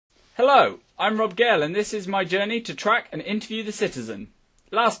Hello, I'm Rob Gale and this is my journey to track and interview the Citizen.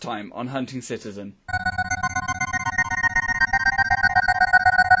 Last time on Hunting Citizen.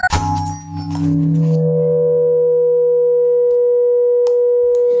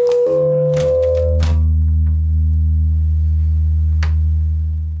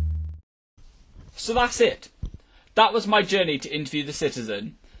 So that's it. That was my journey to interview the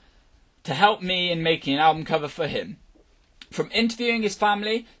Citizen, to help me in making an album cover for him. From interviewing his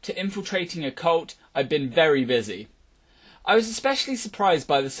family to infiltrating a cult, I've been very busy. I was especially surprised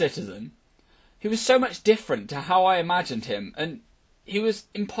by the Citizen. He was so much different to how I imagined him, and he was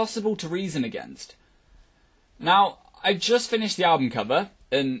impossible to reason against. Now, I just finished the album cover,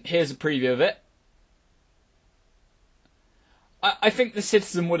 and here's a preview of it. I think the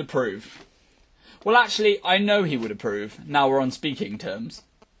Citizen would approve. Well, actually, I know he would approve, now we're on speaking terms.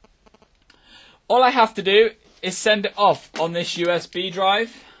 All I have to do is send it off on this USB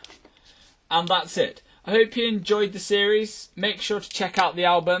drive, and that's it. I hope you enjoyed the series. Make sure to check out the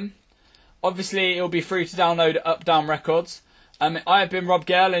album. Obviously, it'll be free to download at Up Down Records. I have been Rob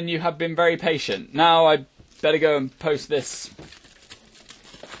Gale, and you have been very patient. Now I better go and post this